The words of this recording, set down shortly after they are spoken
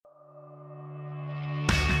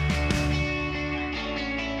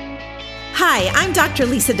Hi, I'm Dr.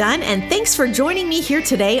 Lisa Dunn, and thanks for joining me here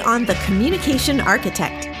today on The Communication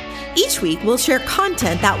Architect. Each week, we'll share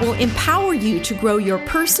content that will empower you to grow your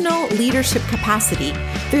personal leadership capacity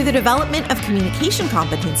through the development of communication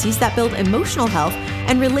competencies that build emotional health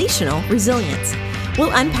and relational resilience.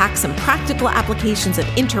 We'll unpack some practical applications of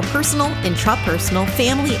interpersonal, intrapersonal,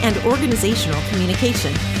 family, and organizational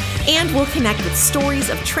communication. And we'll connect with stories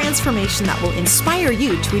of transformation that will inspire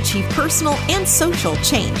you to achieve personal and social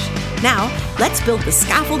change. Now, let's build the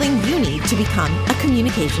scaffolding you need to become a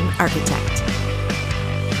communication architect.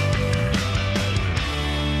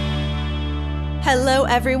 Hello,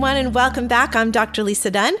 everyone, and welcome back. I'm Dr. Lisa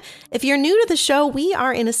Dunn. If you're new to the show, we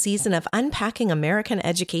are in a season of unpacking American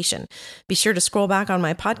education. Be sure to scroll back on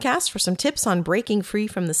my podcast for some tips on breaking free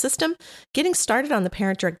from the system, getting started on the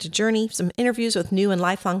parent-directed journey, some interviews with new and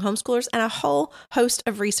lifelong homeschoolers, and a whole host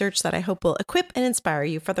of research that I hope will equip and inspire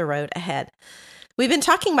you for the road ahead. We've been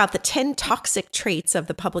talking about the 10 toxic traits of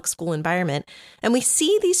the public school environment, and we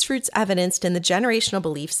see these fruits evidenced in the generational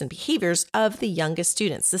beliefs and behaviors of the youngest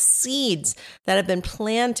students. The seeds that have been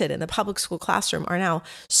planted in the public school classroom are now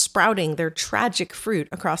sprouting their tragic fruit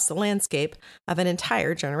across the landscape of an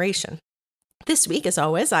entire generation. This week, as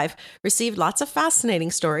always, I've received lots of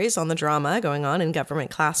fascinating stories on the drama going on in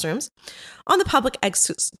government classrooms. On the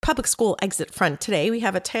public school exit front today, we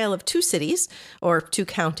have a tale of two cities, or two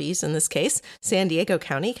counties in this case, San Diego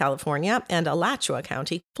County, California, and Alachua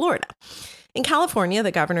County, Florida. In California,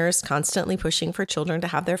 the governor is constantly pushing for children to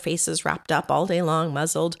have their faces wrapped up all day long,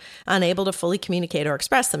 muzzled, unable to fully communicate or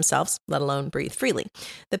express themselves, let alone breathe freely.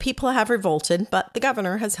 The people have revolted, but the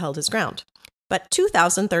governor has held his ground. But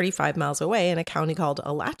 2,035 miles away in a county called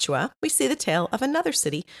Alachua, we see the tale of another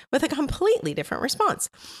city with a completely different response.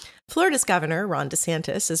 Florida's governor, Ron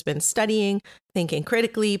DeSantis, has been studying, thinking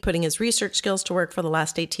critically, putting his research skills to work for the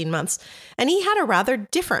last 18 months, and he had a rather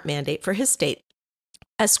different mandate for his state.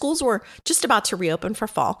 As schools were just about to reopen for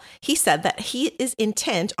fall, he said that he is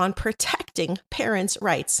intent on protecting parents'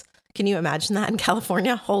 rights. Can you imagine that in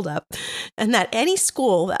California? Hold up. And that any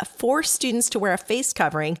school that forced students to wear a face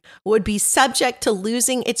covering would be subject to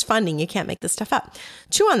losing its funding. You can't make this stuff up.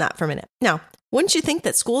 Chew on that for a minute. Now, wouldn't you think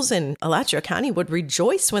that schools in Alachua County would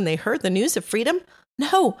rejoice when they heard the news of freedom?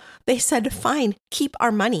 No, they said, fine, keep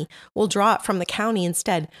our money. We'll draw it from the county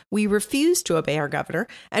instead. We refuse to obey our governor,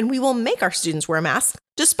 and we will make our students wear masks,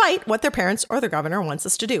 despite what their parents or their governor wants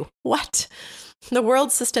us to do. What? The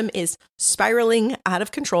world system is spiraling out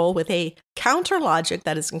of control with a counter logic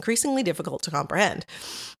that is increasingly difficult to comprehend.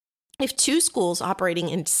 If two schools operating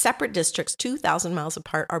in separate districts 2,000 miles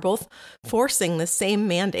apart are both forcing the same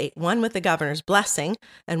mandate, one with the governor's blessing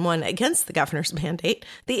and one against the governor's mandate,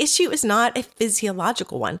 the issue is not a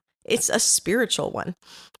physiological one. It's a spiritual one.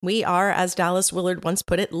 We are, as Dallas Willard once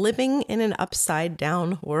put it, living in an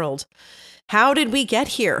upside-down world. How did we get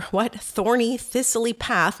here? What thorny, thistly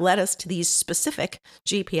path led us to these specific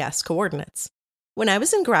GPS coordinates? When I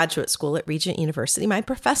was in graduate school at Regent University, my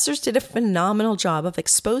professors did a phenomenal job of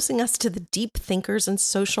exposing us to the deep thinkers and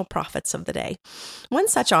social prophets of the day. One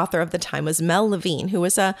such author of the time was Mel Levine, who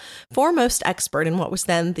was a foremost expert in what was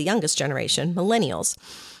then the youngest generation, millennials.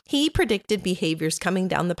 He predicted behaviors coming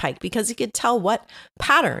down the pike because he could tell what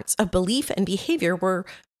patterns of belief and behavior were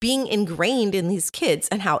being ingrained in these kids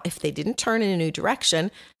and how if they didn't turn in a new direction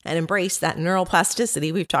and embrace that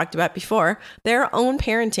neuroplasticity we've talked about before, their own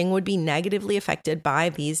parenting would be negatively affected by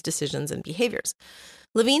these decisions and behaviors.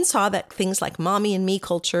 Levine saw that things like mommy and me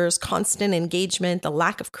cultures, constant engagement, the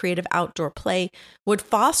lack of creative outdoor play would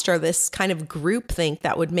foster this kind of groupthink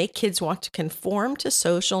that would make kids want to conform to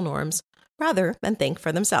social norms rather than think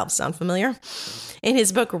for themselves. Sound familiar? In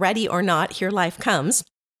his book, Ready or Not, Here Life Comes,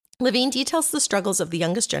 Levine details the struggles of the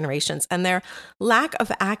youngest generations and their lack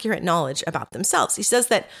of accurate knowledge about themselves. He says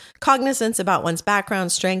that cognizance about one's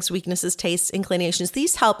background, strengths, weaknesses, tastes, inclinations,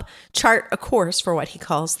 these help chart a course for what he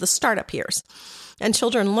calls the startup years. And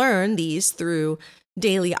children learn these through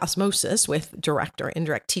daily osmosis with direct or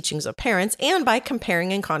indirect teachings of parents and by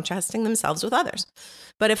comparing and contrasting themselves with others.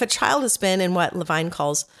 But if a child has been in what Levine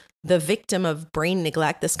calls the victim of brain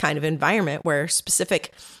neglect, this kind of environment where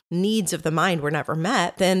specific needs of the mind were never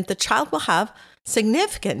met, then the child will have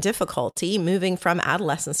significant difficulty moving from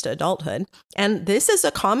adolescence to adulthood. And this is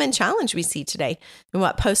a common challenge we see today in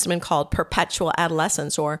what Postman called perpetual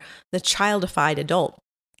adolescence or the childified adult.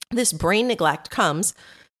 This brain neglect comes,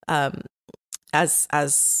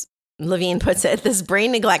 as Levine puts it, this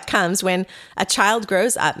brain neglect comes when a child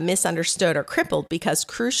grows up misunderstood or crippled because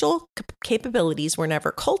crucial capabilities were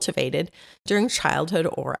never cultivated during childhood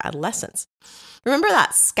or adolescence. Remember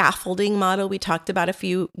that scaffolding model we talked about a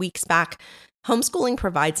few weeks back? Homeschooling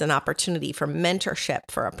provides an opportunity for mentorship,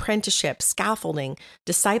 for apprenticeship, scaffolding,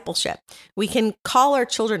 discipleship. We can call our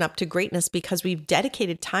children up to greatness because we've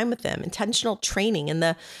dedicated time with them, intentional training. In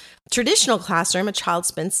the traditional classroom, a child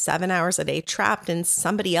spends 7 hours a day trapped in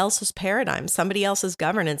somebody else's paradigm, somebody else's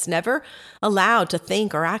governance, never allowed to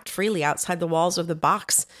think or act freely outside the walls of the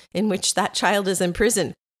box in which that child is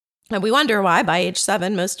imprisoned. And we wonder why, by age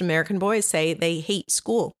 7, most American boys say they hate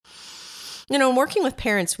school. In working with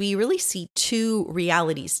parents, we really see two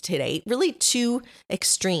realities today, really two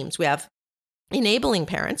extremes. We have enabling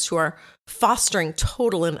parents who are fostering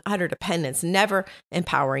total and utter dependence, never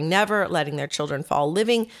empowering, never letting their children fall,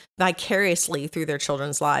 living vicariously through their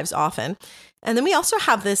children's lives often. And then we also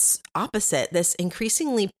have this opposite, this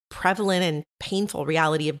increasingly prevalent and painful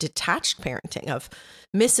reality of detached parenting, of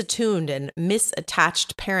misattuned and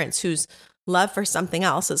misattached parents whose love for something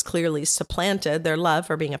else has clearly supplanted their love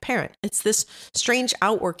for being a parent. It's this strange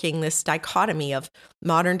outworking, this dichotomy of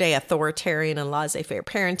modern day authoritarian and laissez-faire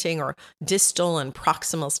parenting, or distal and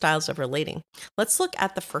proximal styles of relating. Let's look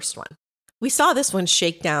at the first one. We saw this one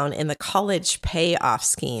shake down in the college payoff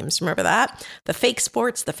schemes. Remember that? The fake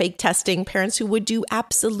sports, the fake testing, parents who would do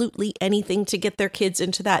absolutely anything to get their kids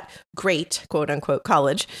into that great, quote unquote,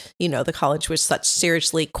 college. The college with such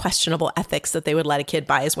seriously questionable ethics that they would let a kid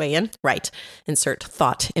buy his way in. Right. Insert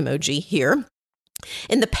thought emoji here.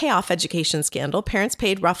 In the payoff education scandal, parents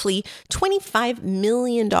paid roughly $25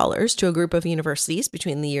 million to a group of universities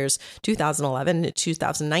between the years 2011 and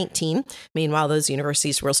 2019. Meanwhile, those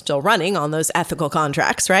universities were still running on those ethical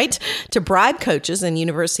contracts, right? To bribe coaches and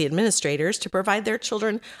university administrators to provide their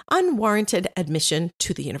children unwarranted admission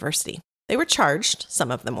to the university. They were charged, some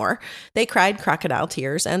of them were. They cried crocodile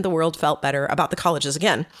tears, and the world felt better about the colleges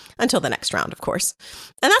again, until the next round, of course.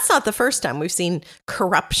 And that's not the first time we've seen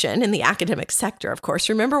corruption in the academic sector, of course.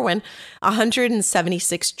 Remember when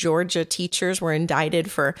 176 Georgia teachers were indicted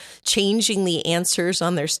for changing the answers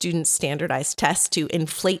on their students' standardized tests to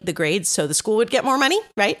inflate the grades so the school would get more money,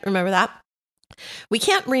 right? Remember that? We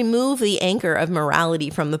can't remove the anchor of morality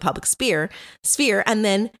from the public sphere and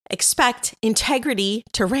then expect integrity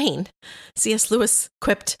to reign. C.S. Lewis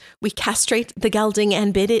quipped, "We castrate the gelding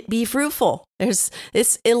and bid it be fruitful."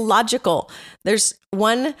 It's illogical. There's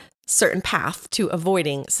one certain path to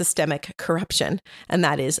avoiding systemic corruption, and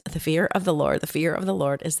that is the fear of the Lord. The fear of the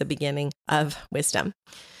Lord is the beginning of wisdom.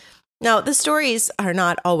 Now, the stories are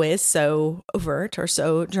not always so overt or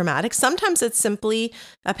so dramatic. Sometimes it's simply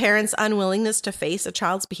a parent's unwillingness to face a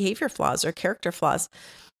child's behavior flaws or character flaws.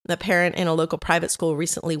 The parent in a local private school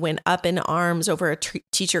recently went up in arms over a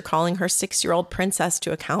teacher calling her 6-year-old princess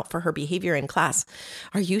to account for her behavior in class.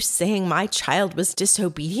 "Are you saying my child was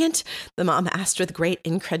disobedient?" the mom asked with great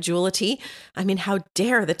incredulity. How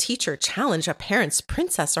dare the teacher challenge a parent's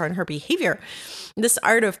princess on her behavior? This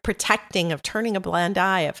art of protecting, of turning a blind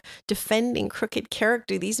eye, of defending crooked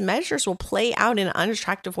character, these measures will play out in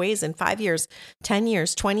unattractive ways in 5 years, 10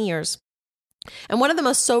 years, 20 years. And one of the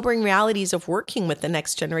most sobering realities of working with the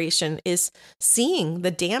next generation is seeing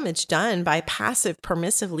the damage done by passive,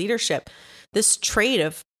 permissive leadership. This trait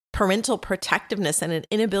of parental protectiveness and an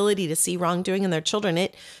inability to see wrongdoing in their children,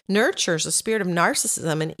 it nurtures a spirit of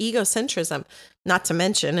narcissism and egocentrism, not to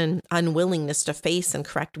mention an unwillingness to face and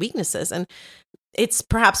correct weaknesses. And it's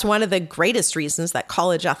perhaps one of the greatest reasons that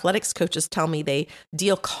college athletics coaches tell me they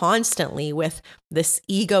deal constantly with this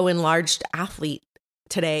ego-enlarged athlete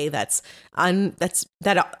today that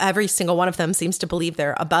every single one of them seems to believe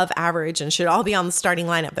they're above average and should all be on the starting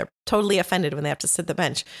lineup. They're totally offended when they have to sit the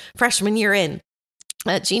bench. Freshman year in,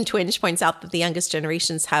 Jean Twenge points out that the youngest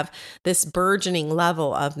generations have this burgeoning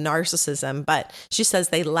level of narcissism, but she says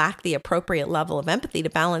they lack the appropriate level of empathy to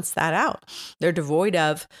balance that out. They're devoid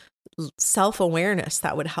of self-awareness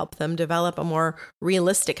that would help them develop a more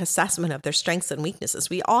realistic assessment of their strengths and weaknesses.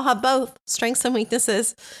 We all have both strengths and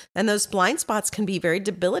weaknesses, and those blind spots can be very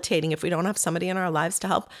debilitating if we don't have somebody in our lives to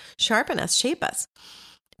help sharpen us, shape us.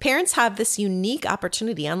 Parents have this unique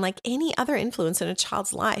opportunity, unlike any other influence in a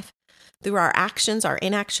child's life. Through our actions, our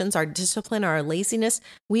inactions, our discipline, our laziness,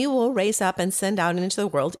 we will raise up and send out into the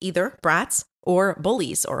world either brats or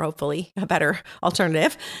bullies, or hopefully a better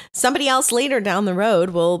alternative. Somebody else later down the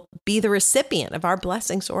road will be the recipient of our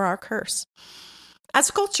blessings or our curse. As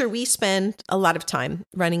a culture, we spend a lot of time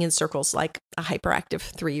running in circles like a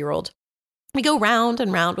hyperactive 3-year-old. We go round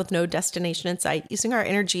and round with no destination in sight, using our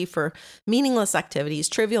energy for meaningless activities,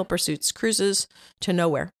 trivial pursuits, cruises to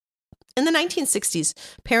nowhere. In the 1960s,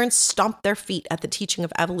 parents stomped their feet at the teaching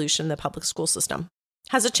of evolution in the public school system.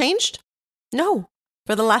 Has it changed? No.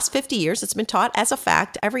 For the last 50 years, it's been taught as a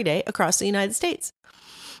fact every day across the United States.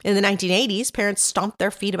 In the 1980s, parents stomped their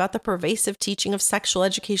feet about the pervasive teaching of sexual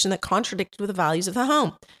education that contradicted with the values of the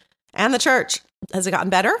home and the church. Has it gotten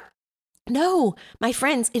better? No, my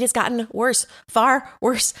friends, it has gotten worse, far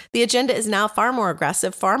worse. The agenda is now far more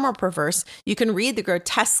aggressive, far more perverse. You can read the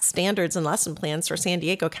grotesque standards and lesson plans for San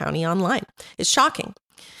Diego County online. It's shocking.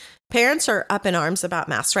 Parents are up in arms about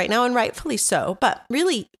masks right now, and rightfully so. But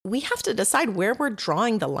really, we have to decide where we're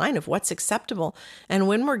drawing the line of what's acceptable and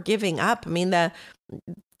when we're giving up. I mean, the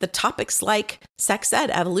topics like sex ed,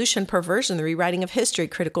 evolution, perversion, the rewriting of history,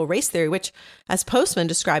 critical race theory, which, as Postman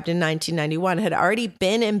described in 1991, had already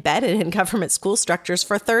been embedded in government school structures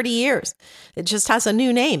for 30 years. It just has a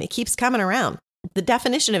new name. It keeps coming around. The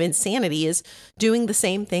definition of insanity is doing the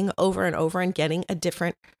same thing over and over and getting a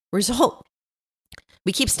different result.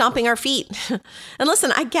 We keep stomping our feet. And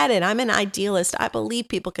listen, I get it. I'm an idealist. I believe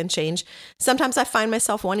people can change. Sometimes I find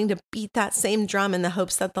myself wanting to beat that same drum in the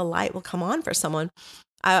hopes that the light will come on for someone.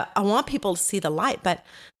 I want people to see the light, but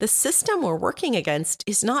the system we're working against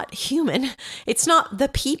is not human. It's not the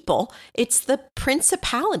people. It's the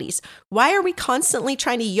principalities. Why are we constantly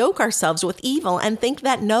trying to yoke ourselves with evil and think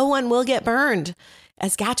that no one will get burned?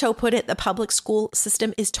 As Gatto put it, the public school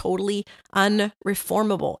system is totally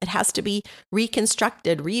unreformable. It has to be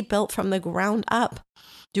reconstructed, rebuilt from the ground up.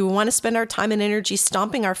 Do we want to spend our time and energy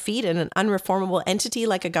stomping our feet in an unreformable entity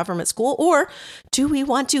like a government school? Or do we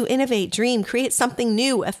want to innovate, dream, create something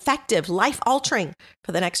new, effective, life-altering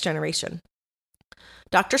for the next generation?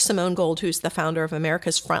 Dr. Simone Gold, who's the founder of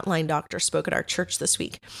America's Frontline Doctor, spoke at our church this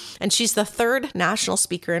week. And she's the third national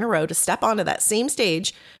speaker in a row to step onto that same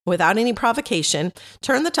stage without any provocation,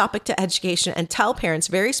 turn the topic to education, and tell parents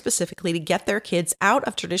very specifically to get their kids out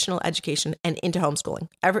of traditional education and into homeschooling.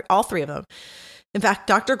 All three of them. In fact,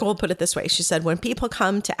 Dr. Gold put it this way. She said, when people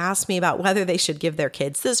come to ask me about whether they should give their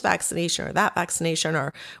kids this vaccination or that vaccination,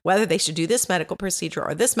 or whether they should do this medical procedure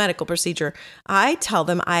or this medical procedure, I tell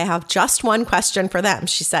them I have just one question for them.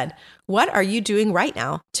 She said, what are you doing right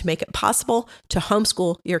now to make it possible to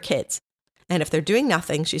homeschool your kids? And if they're doing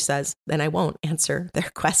nothing, she says, then I won't answer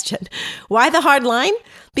their question. Why the hard line?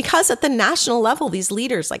 Because at the national level, these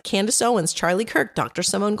leaders like Candace Owens, Charlie Kirk, Dr.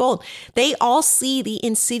 Simone Gold, they all see the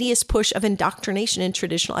insidious push of indoctrination in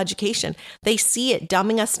traditional education. They see it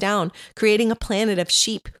dumbing us down, creating a planet of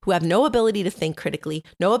sheep who have no ability to think critically,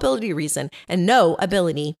 no ability to reason, and no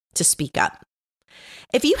ability to speak up.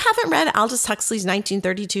 If you haven't read Aldous Huxley's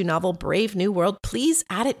 1932 novel, Brave New World, please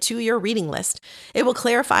add it to your reading list. It will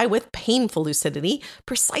clarify with painful lucidity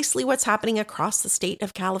precisely what's happening across the state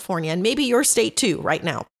of California, and maybe your state too, right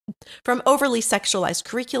now. From overly sexualized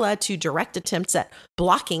curricula to direct attempts at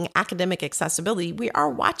blocking academic accessibility, we are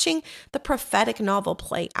watching the prophetic novel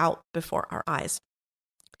play out before our eyes.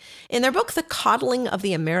 In their book, The Coddling of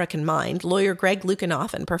the American Mind, lawyer Greg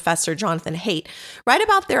Lukianoff and Professor Jonathan Haidt write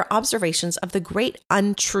about their observations of the great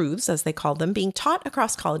untruths, as they call them, being taught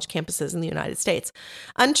across college campuses in the United States.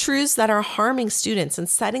 Untruths that are harming students and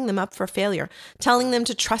setting them up for failure, telling them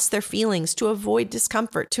to trust their feelings, to avoid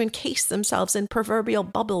discomfort, to encase themselves in proverbial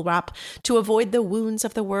bubble wrap, to avoid the wounds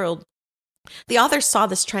of the world. The authors saw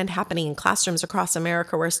this trend happening in classrooms across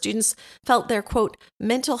America where students felt their, quote,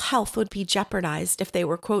 mental health would be jeopardized if they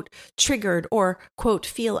were, quote, triggered or, quote,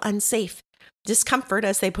 feel unsafe. Discomfort,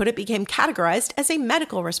 as they put it, became categorized as a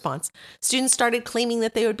medical response. Students started claiming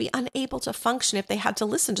that they would be unable to function if they had to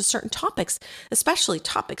listen to certain topics, especially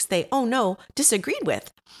topics they, oh no, disagreed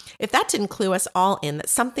with. If that didn't clue us all in that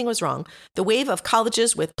something was wrong, the wave of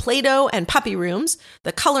colleges with Play-Doh and puppy rooms,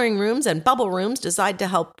 the coloring rooms and bubble rooms designed to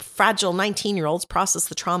help fragile 19-year-olds process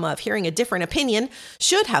the trauma of hearing a different opinion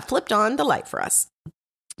should have flipped on the light for us.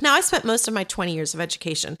 Now, I spent most of my 20 years of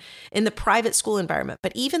education in the private school environment,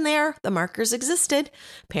 but even there, the markers existed.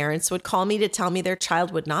 Parents would call me to tell me their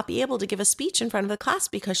child would not be able to give a speech in front of the class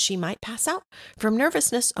because she might pass out from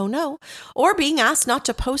nervousness, oh no, or being asked not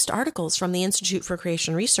to post articles from the Institute for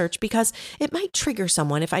Creation Research because it might trigger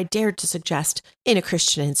someone if I dared to suggest, in a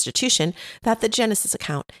Christian institution, that the Genesis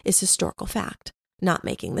account is historical fact. Not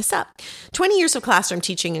making this up. 20 years of classroom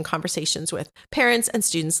teaching and conversations with parents and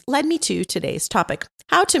students led me to today's topic,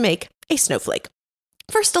 how to make a snowflake.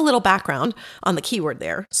 First, a little background on the keyword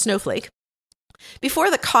there, snowflake.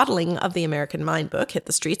 Before The Coddling of the American Mind book hit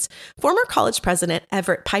the streets, former college president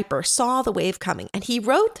Everett Piper saw the wave coming, and he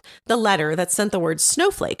wrote the letter that sent the word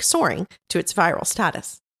snowflake soaring to its viral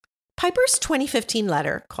status. Piper's 2015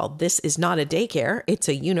 letter, called This Is Not a Daycare, It's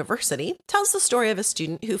a University, tells the story of a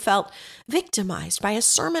student who felt victimized by a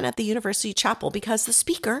sermon at the university chapel because the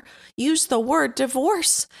speaker used the word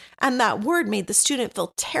divorce, and that word made the student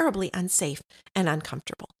feel terribly unsafe and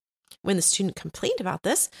uncomfortable. When the student complained about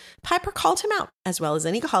this, Piper called him out, as well as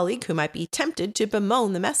any colleague who might be tempted to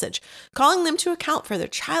bemoan the message, calling them to account for their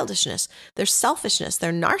childishness, their selfishness,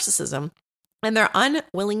 their narcissism, and their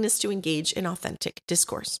unwillingness to engage in authentic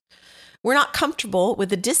discourse. We're not comfortable with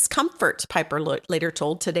the discomfort, Piper later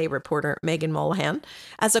told Today reporter Megan Mollahan.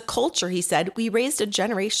 As a culture, he said, we raised a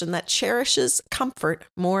generation that cherishes comfort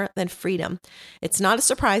more than freedom. It's not a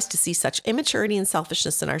surprise to see such immaturity and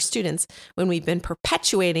selfishness in our students when we've been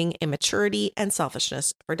perpetuating immaturity and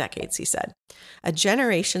selfishness for decades, he said. A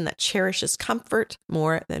generation that cherishes comfort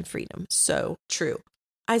more than freedom. So true.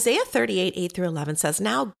 Isaiah 38, 8-11 says,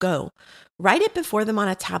 now go, write it before them on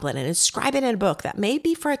a tablet and inscribe it in a book that may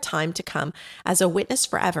be for a time to come as a witness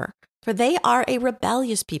forever. For they are a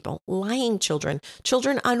rebellious people, lying children,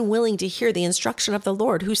 children unwilling to hear the instruction of the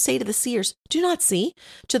Lord, who say to the seers, do not see,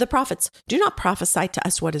 to the prophets, do not prophesy to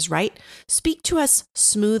us what is right. Speak to us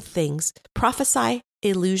smooth things, prophesy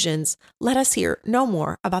illusions. Let us hear no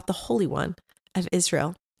more about the Holy One of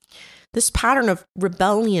Israel. This pattern of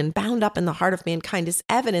rebellion bound up in the heart of mankind is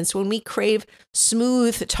evidenced when we crave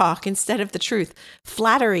smooth talk instead of the truth,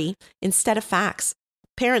 flattery instead of facts.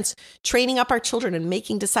 Parents, training up our children and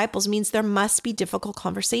making disciples means there must be difficult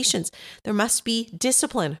conversations. There must be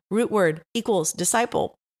discipline, root word equals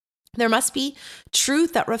disciple. There must be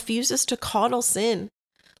truth that refuses to coddle sin.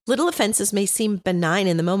 Little offenses may seem benign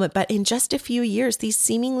in the moment, but in just a few years, these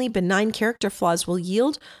seemingly benign character flaws will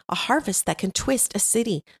yield a harvest that can twist a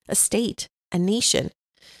city, a state, a nation.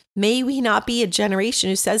 May we not be a generation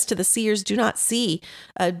who says to the seers, do not see,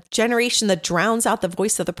 a generation that drowns out the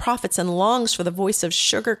voice of the prophets and longs for the voice of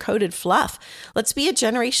sugar-coated fluff. Let's be a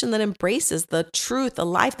generation that embraces the truth, the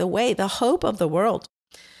life, the way, the hope of the world.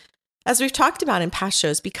 As we've talked about in past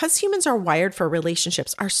shows, because humans are wired for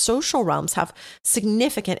relationships, our social realms have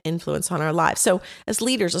significant influence on our lives. So as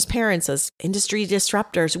leaders, as parents, as industry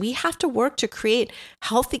disruptors, we have to work to create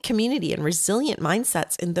healthy community and resilient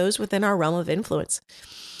mindsets in those within our realm of influence.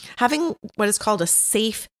 Having what is called a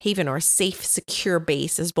safe haven or a safe, secure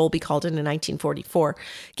base, as Bowlby called it in 1944,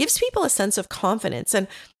 gives people a sense of confidence. And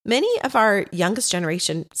many of our youngest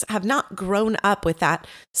generations have not grown up with that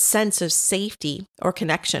sense of safety or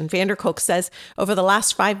connection. Vander Kolk says, over the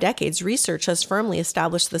last 5 decades, research has firmly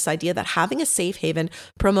established this idea that having a safe haven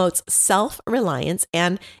promotes self-reliance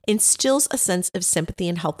and instills a sense of sympathy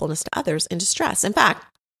and helpfulness to others in distress. In fact,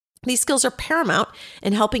 these skills are paramount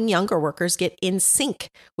in helping younger workers get in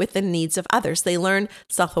sync with the needs of others. They learn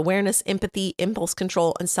self-awareness, empathy, impulse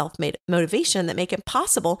control, and self-motivation that make it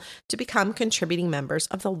possible to become contributing members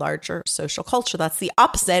of the larger social culture. That's the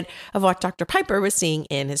opposite of what Dr. Piper was seeing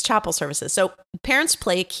in his chapel services. So parents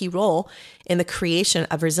play a key role in the creation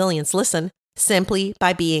of resilience. Listen, simply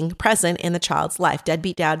by being present in the child's life.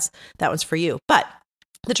 Deadbeat dads, that one's for you. But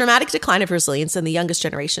the dramatic decline of resilience in the youngest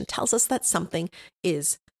generation tells us that something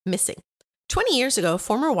is missing. 20 years ago,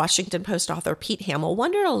 former Washington Post author Pete Hamill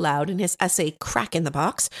wondered aloud in his essay, Crack in the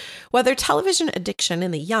Box, whether television addiction in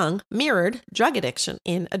the young mirrored drug addiction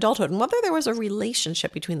in adulthood and whether there was a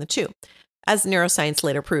relationship between the two. As neuroscience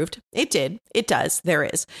later proved, it did, it does, there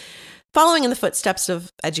is. Following in the footsteps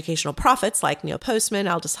of educational prophets like Neil Postman,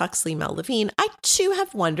 Aldous Huxley, Mel Levine, I too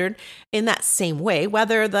have wondered in that same way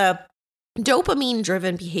whether the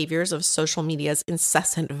dopamine-driven behaviors of social media's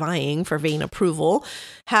incessant vying for vain approval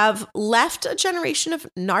have left a generation of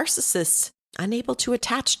narcissists unable to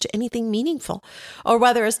attach to anything meaningful, or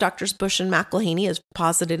whether, as Drs. Bush and McElhaney has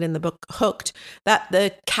posited in the book Hooked, that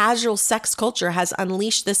the casual sex culture has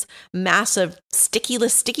unleashed this massive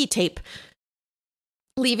sticky tape,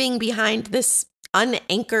 leaving behind this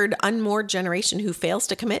unanchored, unmoored generation who fails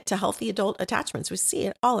to commit to healthy adult attachments. We see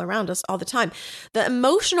it all around us all the time. The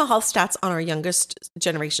emotional health stats on our youngest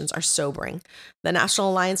generations are sobering. The National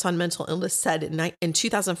Alliance on Mental Illness said in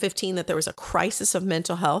 2015 that there was a crisis of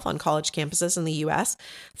mental health on college campuses in the U.S.,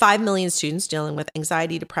 5 million students dealing with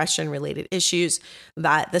anxiety, depression, related issues,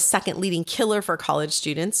 that the second leading killer for college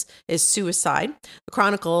students is suicide. The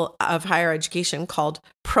Chronicle of Higher Education called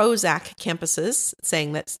Prozac campuses,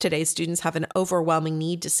 saying that today's students have an overwhelming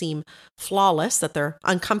need to seem flawless, that they're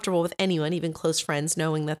uncomfortable with anyone, even close friends,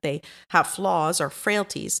 knowing that they have flaws or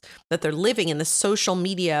frailties, that they're living in the social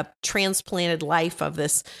media transplanted life of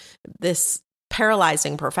this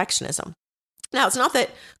paralyzing perfectionism. Now, it's not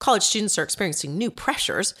that college students are experiencing new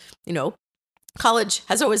pressures. College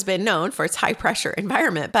has always been known for its high-pressure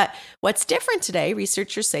environment, but what's different today,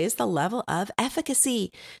 researchers say, is the level of efficacy.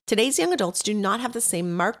 Today's young adults do not have the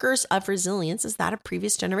same markers of resilience as that of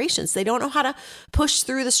previous generations. They don't know how to push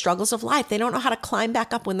through the struggles of life. They don't know how to climb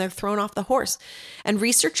back up when they're thrown off the horse. And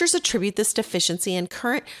researchers attribute this deficiency and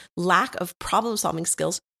current lack of problem-solving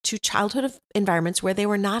skills to childhood environments where they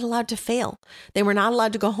were not allowed to fail. They were not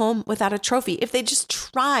allowed to go home without a trophy. If they just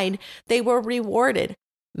tried, they were rewarded.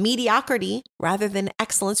 Mediocrity rather than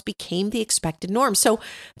excellence became the expected norm. So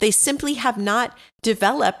they simply have not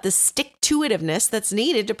developed the stick-to-itiveness that's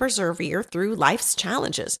needed to persevere through life's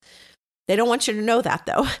challenges. They don't want you to know that,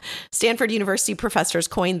 though. Stanford University professors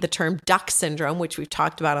coined the term duck syndrome, which we've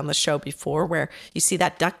talked about on the show before, where you see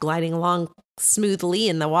that duck gliding along smoothly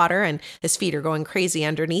in the water and his feet are going crazy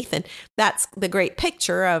underneath. And that's the great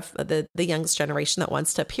picture of the youngest generation that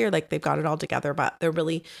wants to appear like they've got it all together, but they're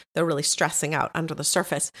really stressing out under the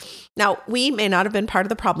surface. Now, we may not have been part of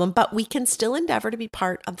the problem, but we can still endeavor to be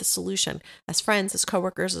part of the solution. As friends, as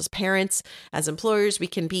coworkers, as parents, as employers, we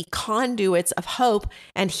can be conduits of hope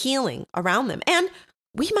and healing around them. And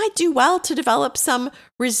we might do well to develop some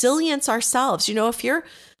resilience ourselves. If you're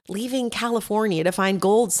leaving California to find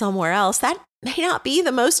gold somewhere else, that may not be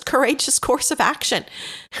the most courageous course of action.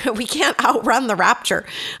 We can't outrun the rapture.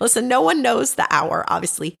 Listen, no one knows the hour,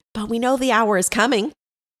 obviously, but we know the hour is coming.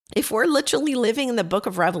 If we're literally living in the book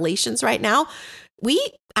of Revelations right now,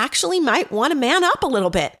 we actually might want to man up a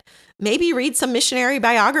little bit. Maybe read some missionary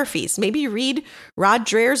biographies. Maybe read Rod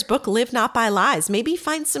Dreher's book, Live Not by Lies. Maybe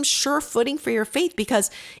find some sure footing for your faith,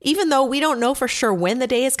 because even though we don't know for sure when the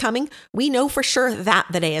day is coming, we know for sure that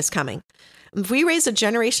the day is coming. If we raise a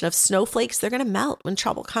generation of snowflakes, they're going to melt when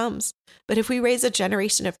trouble comes. But if we raise a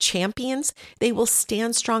generation of champions, they will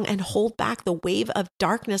stand strong and hold back the wave of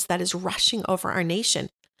darkness that is rushing over our nation.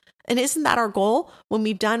 And isn't that our goal? When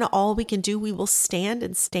we've done all we can do, we will stand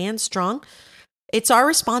and stand strong. It's our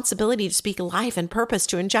responsibility to speak life and purpose,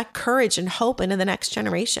 to inject courage and hope into the next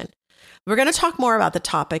generation. We're going to talk more about the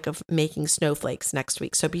topic of making snowflakes next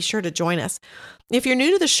week, so be sure to join us. If you're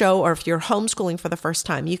new to the show, or if you're homeschooling for the first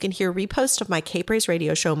time, you can hear repost of my K-Praise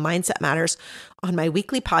radio show, Mindset Matters, on my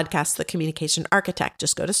weekly podcast, The Communication Architect.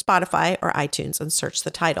 Just go to Spotify or iTunes and search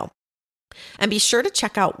the title. And be sure to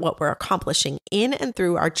check out what we're accomplishing in and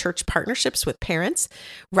through our church partnerships with parents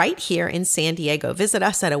right here in San Diego. Visit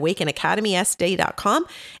us at awakenacademysd.com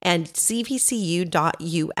and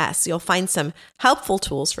cvcu.us. You'll find some helpful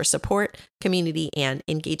tools for support, community, and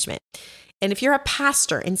engagement. And if you're a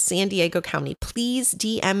pastor in San Diego County, please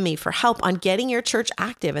DM me for help on getting your church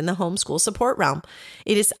active in the homeschool support realm.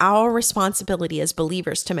 It is our responsibility as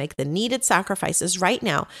believers to make the needed sacrifices right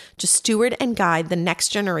now to steward and guide the next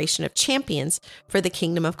generation of champions for the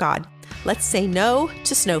kingdom of God. Let's say no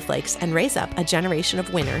to snowflakes and raise up a generation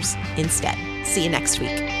of winners instead. See you next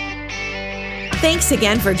week. Thanks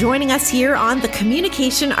again for joining us here on The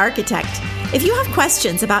Communication Architect. If you have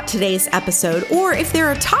questions about today's episode, or if there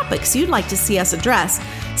are topics you'd like to see us address,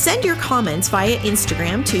 send your comments via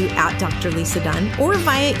Instagram to @DrLisaDunn or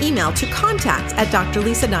via email to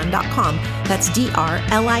contact@drlisadunn.com. That's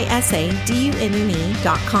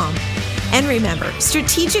DrLisadunne.com. And remember,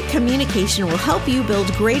 strategic communication will help you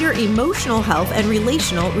build greater emotional health and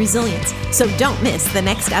relational resilience. So don't miss the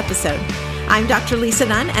next episode. I'm Dr. Lisa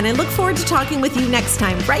Dunn, and I look forward to talking with you next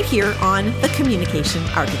time right here on The Communication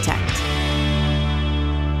Architect.